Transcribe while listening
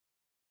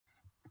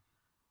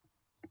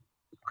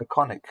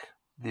Iconic,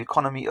 The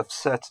Economy of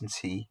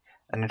Certainty,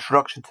 An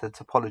Introduction to the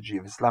Typology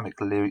of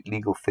Islamic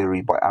Legal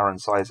Theory by Aron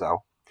Zysow,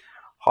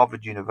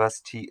 Harvard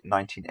University,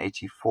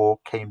 1984,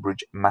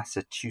 Cambridge,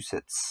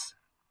 Massachusetts.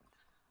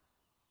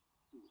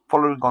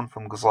 Following on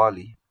from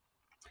Ghazali.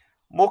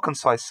 More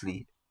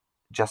concisely,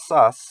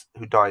 Jassas,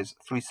 who dies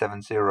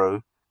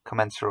 370,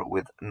 commensurate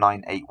with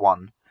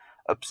 981,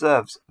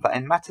 observes that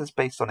in matters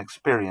based on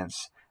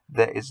experience,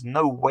 there is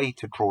no way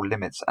to draw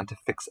limits and to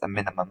fix a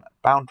minimum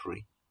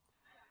boundary.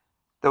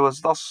 There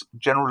was thus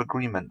general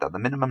agreement that the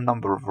minimum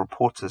number of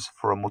reporters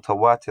for a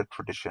mutawatir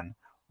tradition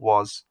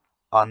was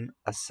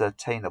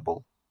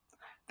unascertainable.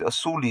 The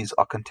usulis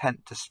are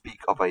content to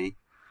speak of a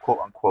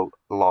quote-unquote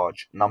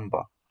large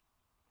number.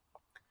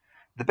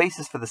 The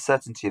basis for the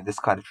certainty of this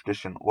kind of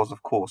tradition was,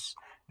 of course,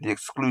 the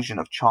exclusion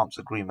of chance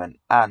agreement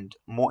and,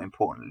 more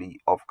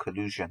importantly, of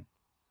collusion.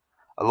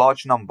 A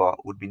large number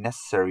would be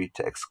necessary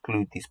to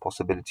exclude these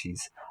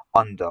possibilities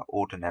under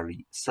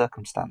ordinary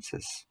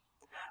circumstances.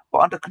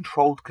 But under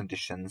controlled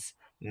conditions,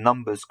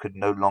 numbers could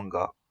no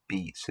longer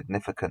be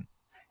significant.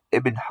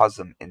 Ibn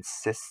Hazm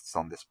insists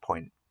on this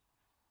point.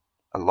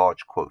 A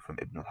large quote from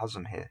Ibn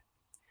Hazm here.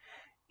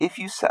 If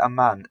you set a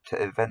man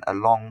to invent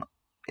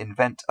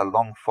a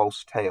long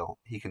false tale,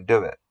 he can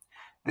do it.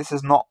 This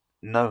is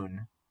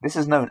known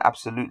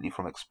absolutely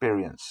from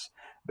experience.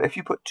 But if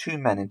you put two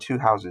men in two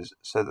houses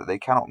so that they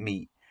cannot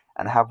meet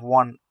and have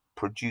one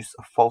produce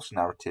a false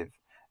narrative,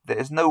 there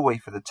is no way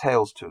for the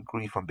tales to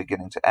agree from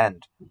beginning to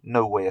end,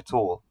 no way at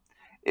all.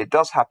 It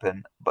does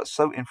happen, but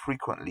so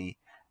infrequently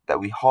that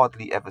we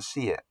hardly ever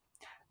see it,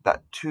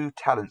 that two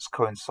talents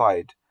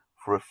coincide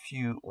for a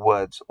few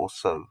words or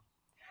so.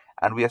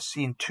 And we have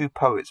seen two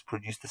poets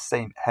produce the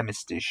same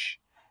hemistiche.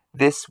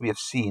 This we have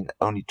seen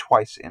only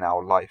twice in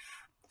our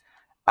life.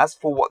 As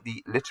for what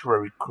the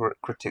literary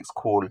critics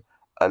call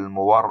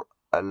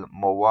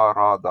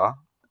al-muwarada,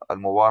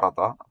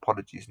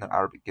 apologies, no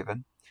Arabic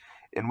given,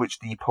 in which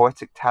the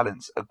poetic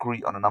talents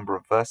agree on a number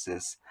of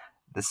verses,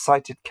 the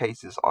cited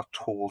cases are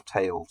tall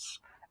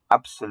tales,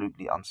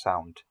 absolutely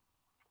unsound.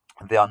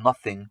 They are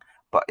nothing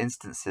but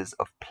instances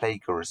of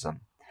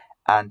plagiarism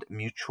and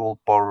mutual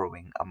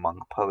borrowing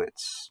among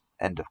poets.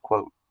 End of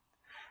quote.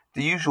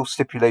 The usual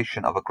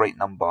stipulation of a great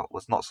number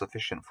was not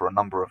sufficient for a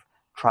number of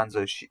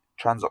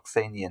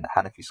Transoxanian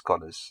Hanafi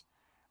scholars.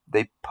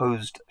 They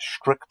posed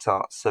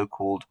stricter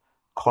so-called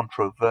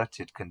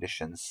controverted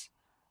conditions,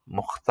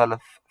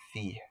 mukhtalaf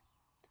fih.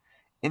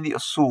 In the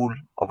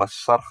usul of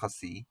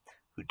al-Sarkhasi,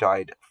 who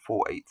died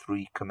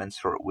 483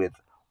 commensurate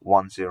with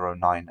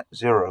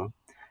 1090,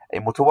 a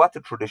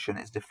mutawatir tradition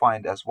is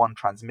defined as one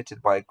transmitted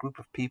by a group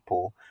of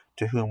people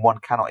to whom one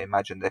cannot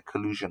imagine their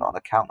collusion on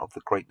account of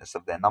the greatness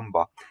of their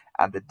number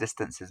and the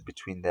distances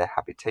between their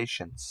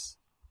habitations.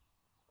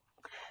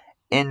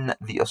 In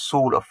the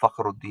usul of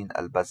Fakhruddin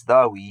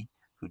al-Bazdawi,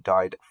 who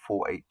died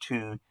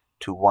 482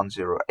 to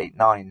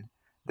 1089,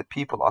 the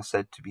people are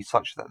said to be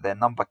such that their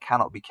number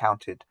cannot be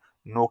counted,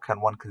 nor can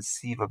one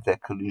conceive of their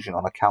collusion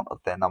on account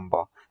of their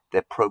number,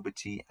 their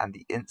probity, and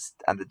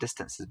the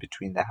distances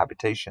between their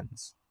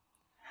habitations.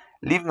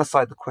 Leaving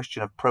aside the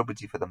question of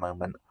probity for the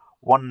moment,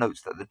 one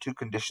notes that the two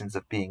conditions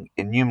of being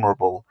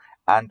innumerable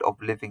and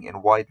of living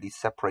in widely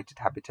separated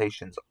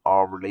habitations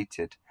are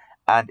related,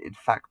 and in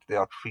fact they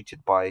are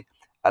treated by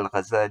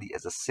al-Ghazali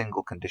as a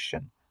single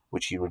condition,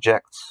 which he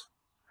rejects.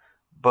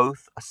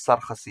 Both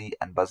as-Sarkhasi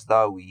and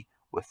Bazdawi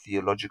were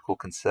theological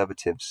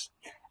conservatives,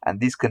 and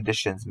these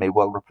conditions may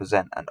well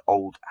represent an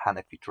old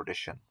Hanafi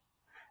tradition.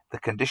 The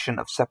condition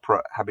of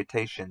separate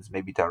habitations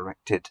may be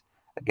directed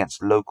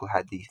against local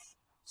hadith,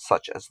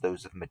 such as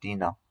those of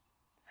Medina.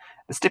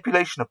 The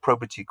stipulation of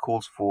probity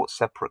calls for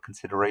separate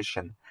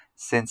consideration,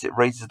 since it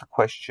raises the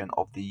question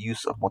of the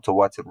use of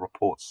mutawatir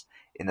reports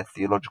in a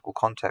theological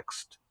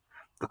context.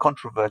 The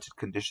controverted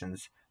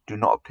conditions do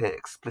not appear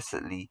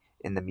explicitly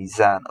in the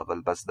Mizan of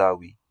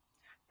al-Bazdawi,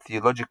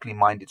 theologically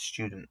minded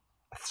student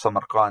of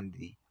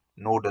Samarkandi,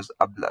 nor does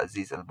Abdul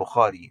Aziz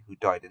al-Bukhari, who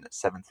died in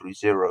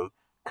 730,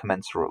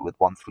 commensurate with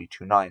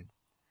 1329.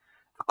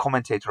 The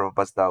commentator of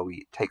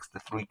Bazdawi takes the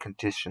three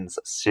conditions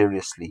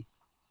seriously.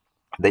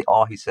 They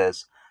are, he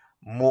says,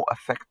 more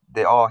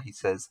effective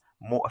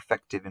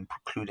in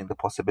precluding the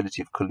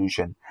possibility of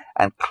collusion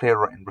and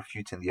clearer in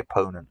refuting the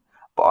opponent,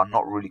 but are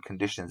not really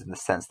conditions in the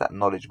sense that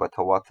knowledge by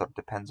tawatur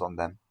depends on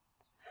them.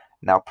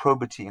 Now,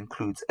 probity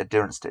includes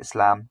adherence to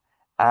Islam,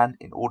 and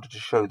in order to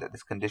show that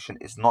this condition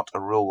is not a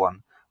real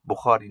one,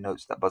 Bukhari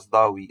notes that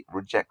Bazdawi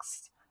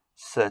rejects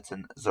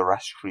certain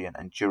Zoroastrian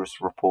and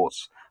jurist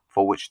reports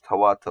for which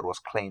tawatur was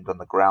claimed on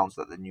the grounds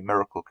that the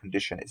numerical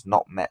condition is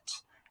not met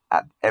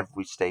at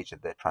every stage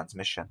of their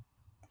transmission.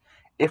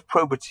 If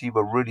probity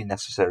were really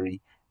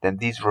necessary, then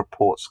these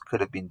reports could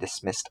have been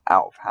dismissed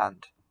out of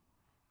hand.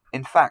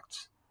 In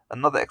fact,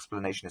 another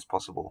explanation is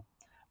possible.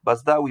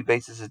 Bazdawi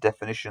bases his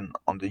definition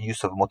on the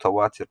use of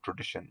mutawatir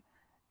tradition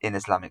in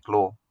Islamic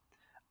law.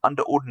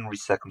 Under ordinary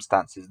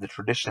circumstances, the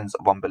traditions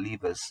of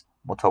unbelievers,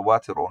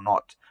 mutawatir or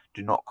not,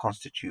 do not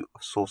constitute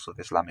a source of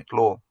Islamic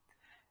law.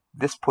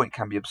 This point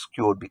can be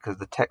obscured because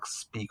the texts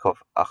speak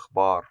of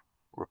akhbar,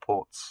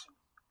 reports.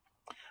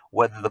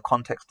 whether the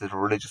context is a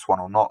religious one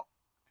or not.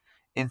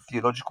 In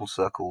theological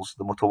circles,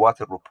 the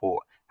Mutawatir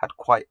report had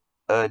quite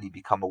early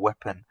become a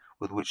weapon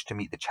with which to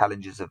meet the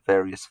challenges of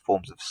various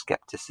forms of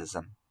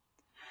skepticism.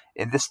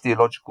 In this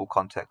theological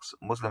context,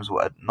 Muslims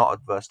were not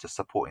adverse to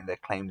supporting their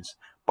claims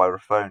by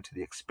referring to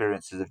the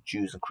experiences of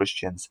Jews and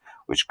Christians,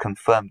 which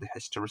confirmed the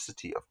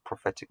historicity of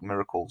prophetic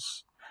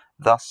miracles.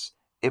 Thus,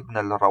 Ibn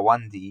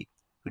al-Rawandi,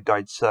 who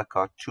died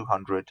circa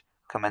 200,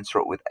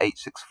 commensurate with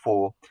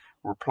 864,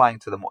 replying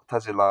to the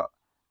Mu'tazila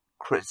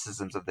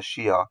criticisms of the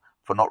Shia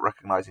for not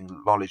recognizing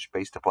knowledge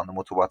based upon the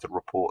Mutawatir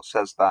report,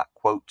 says that,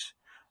 quote,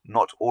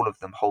 "Not all of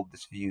them hold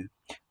this view,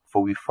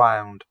 for we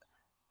found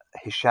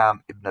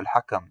Hisham ibn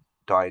al-Hakam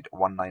died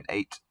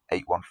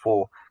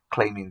 198-814,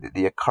 claiming that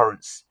the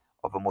occurrence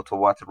of a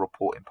Mutawatir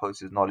report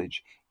imposes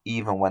knowledge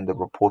even when the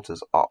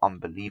reporters are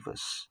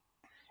unbelievers."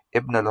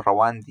 Ibn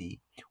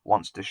al-Rawandi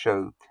wants to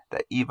show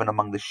that even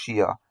among the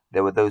Shia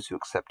there were those who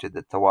accepted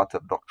the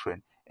Tawatur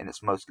doctrine in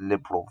its most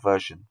liberal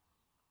version.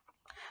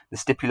 The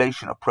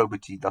stipulation of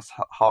probity thus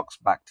harks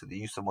back to the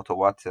use of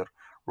Mutawatir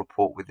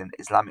report within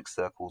Islamic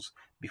circles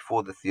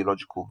before the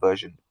theological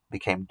version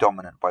became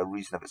dominant by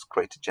reason of its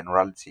greater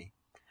generality.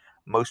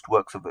 Most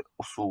works of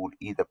usul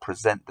either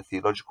present the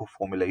theological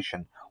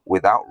formulation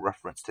without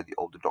reference to the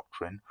older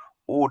doctrine,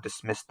 or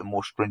dismiss the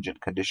more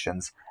stringent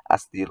conditions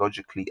as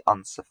theologically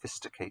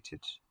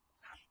unsophisticated.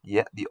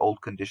 Yet the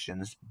old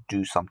conditions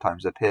do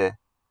sometimes appear.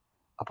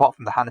 Apart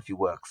from the Hanafi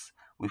works,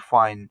 we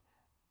found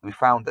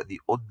that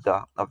the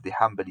Udda of the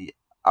Hanbali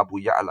Abu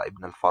Ya'la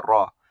ibn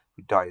al-Farrah,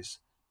 who dies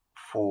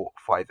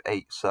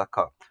 458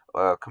 circa,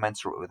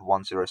 commensurate with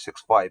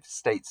 1065,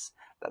 states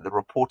that the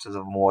reporters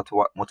of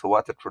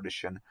Mutawatir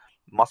tradition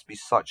must be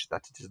such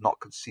that it is not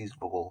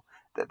conceivable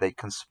that they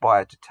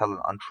conspire to tell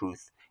an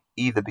untruth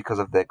either because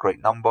of their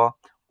great number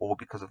or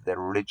because of their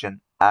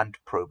religion and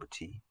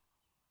probity.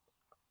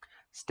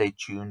 Stay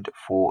tuned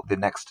for the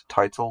next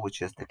title,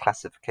 which is the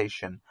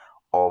classification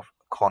of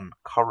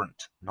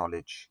concurrent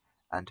knowledge,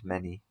 and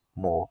many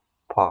more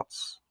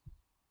parts.